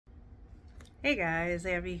Hey guys,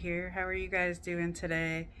 Abby here. How are you guys doing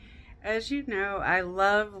today? As you know, I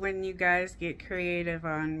love when you guys get creative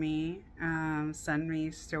on me. Send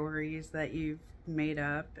me stories that you've made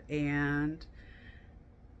up and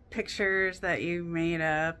pictures that you made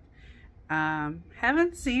up.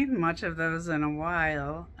 Haven't seen much of those in a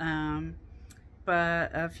while,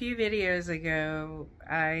 but a few videos ago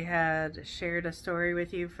I had shared a story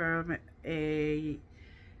with you from a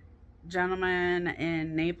gentleman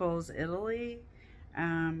in Naples, Italy,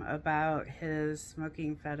 about his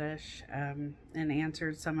smoking fetish, and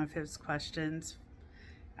answered some of his questions.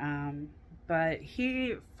 But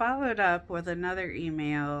he followed up with another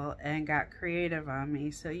email and got creative on me.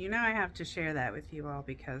 So, I have to share that with you all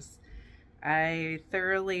because I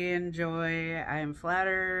thoroughly enjoy, I am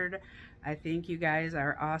flattered. I think you guys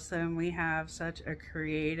are awesome. We have such a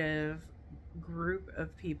creative group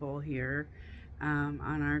of people here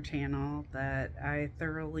on our channel that I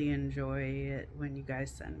thoroughly enjoy it when you guys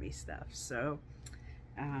send me stuff. So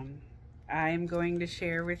I'm going to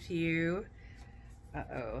share with you,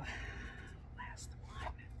 last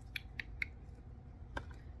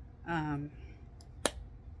one,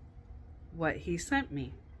 what he sent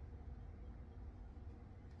me.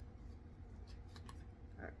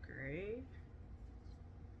 Great.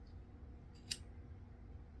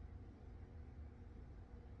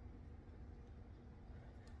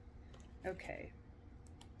 Okay.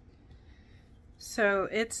 So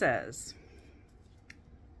it says,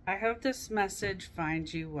 I hope this message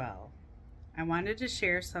finds you well. I wanted to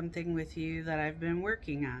share something with you that I've been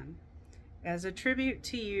working on. As a tribute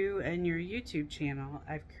to you and your YouTube channel,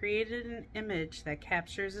 I've created an image that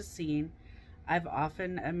captures a scene I've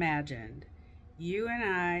often imagined. You and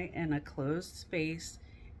I in a closed space,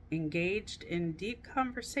 engaged in deep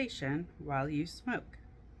conversation while you smoke.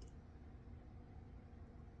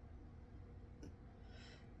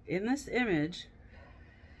 In this image,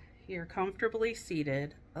 you're comfortably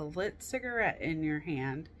seated, a lit cigarette in your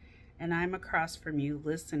hand, and I'm across from you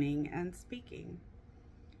listening and speaking.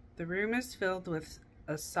 The room is filled with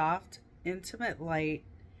a soft, intimate light,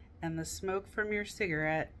 and the smoke from your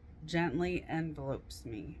cigarette gently envelops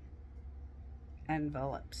me.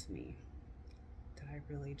 Envelops me. Did I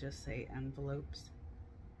really just say envelopes?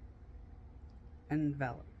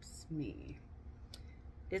 Envelops me.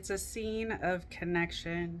 It's a scene of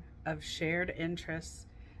connection, of shared interests,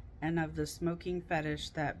 and of the smoking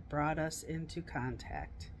fetish that brought us into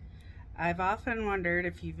contact. I've often wondered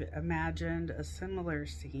if you've imagined a similar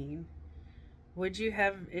scene. Would you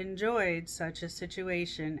have enjoyed such a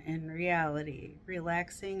situation in reality,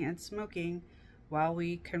 relaxing and smoking while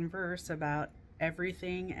we converse about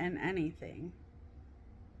everything and anything?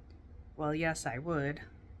 Well, yes, I would.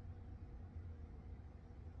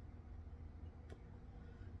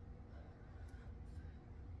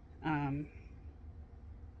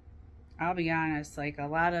 I'll be honest, like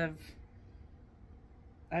I've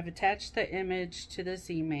attached the image to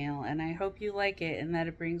this email, and I hope you like it and that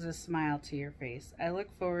it brings a smile to your face. I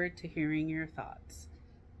look forward to hearing your thoughts.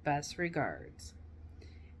 Best regards.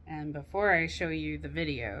 And before I show you the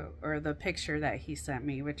video, or the picture that he sent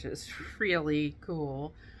me, which is really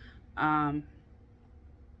cool, I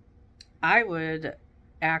would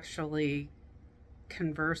actually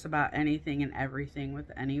converse about anything and everything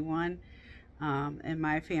with anyone. In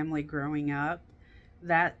my family growing up,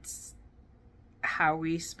 that's how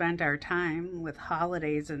we spent our time with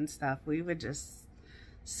holidays and stuff. We would just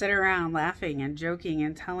sit around laughing and joking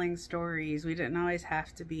and telling stories. We didn't always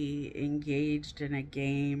have to be engaged in a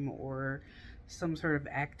game or some sort of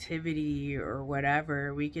activity or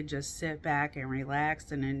whatever. We could just sit back and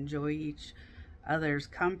relax and enjoy each other's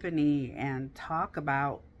company and talk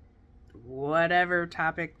about whatever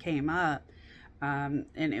topic came up. And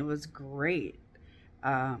it was great.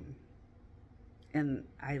 And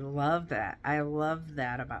I love that. I love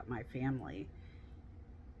that about my family.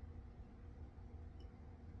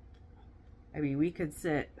 I mean, we could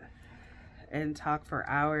sit and talk for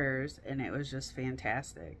hours, and it was just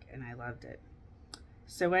fantastic, and I loved it.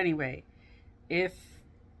 So anyway, if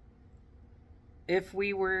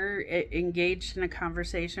we were engaged in a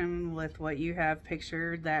conversation with what you have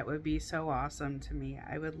pictured, that would be so awesome to me.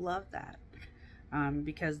 I would love that.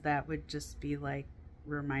 Because that would just be like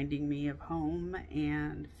reminding me of home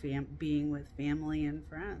and being with family and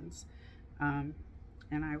friends. And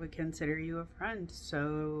I would consider you a friend.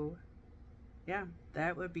 So yeah,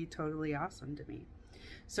 that would be totally awesome to me.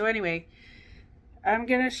 So anyway, I'm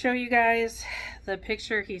going to show you guys the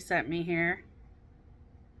picture he sent me here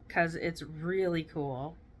because it's really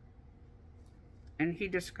cool. And he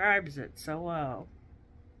describes it so well.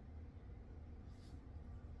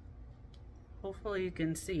 Hopefully you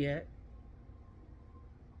can see it.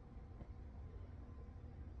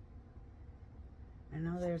 I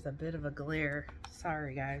know there's a bit of a glare.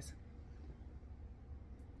 Sorry, guys.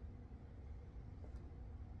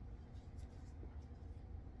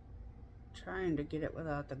 Trying to get it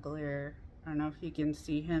without the glare. I don't know if you can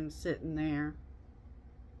see him sitting there.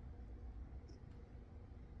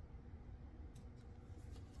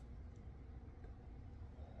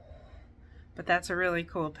 But that's a really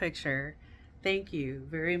cool picture. Thank you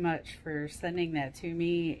very much for sending that to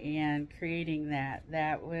me and creating that.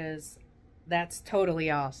 That's totally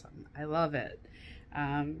awesome. I love it.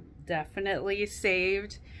 Definitely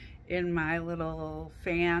saved in my little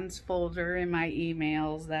fans folder in my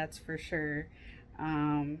emails, that's for sure.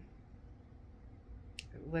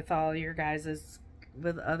 With all your guys's,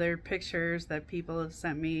 with other pictures that people have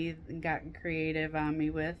sent me and gotten creative on me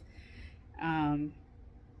with.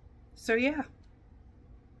 So yeah,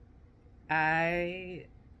 I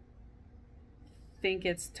think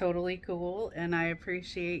it's totally cool, and I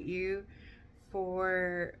appreciate you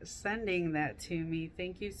for sending that to me.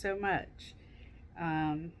 Thank you so much.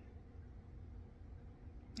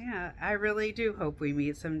 Yeah, I really do hope we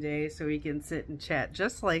meet someday so we can sit and chat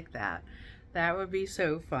just like that. That would be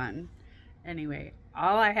so fun. Anyway,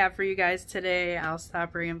 all I have for you guys today, I'll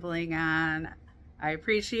stop rambling on. I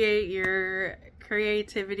appreciate your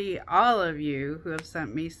creativity, all of you who have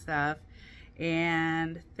sent me stuff.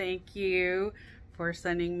 And thank you for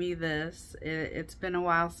sending me this. It's been a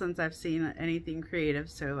while since I've seen anything creative,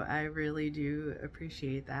 so I really do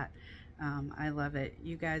appreciate that. I love it.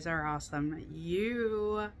 You guys are awesome.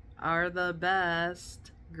 You are the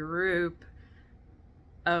best group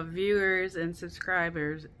of viewers and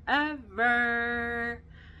subscribers ever.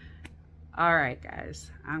 All right,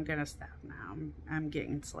 guys, I'm gonna stop now. I'm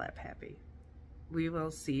getting slap happy. We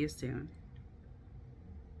will see you soon.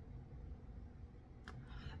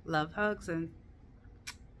 Love, hugs, and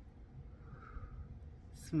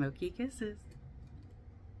smoky kisses.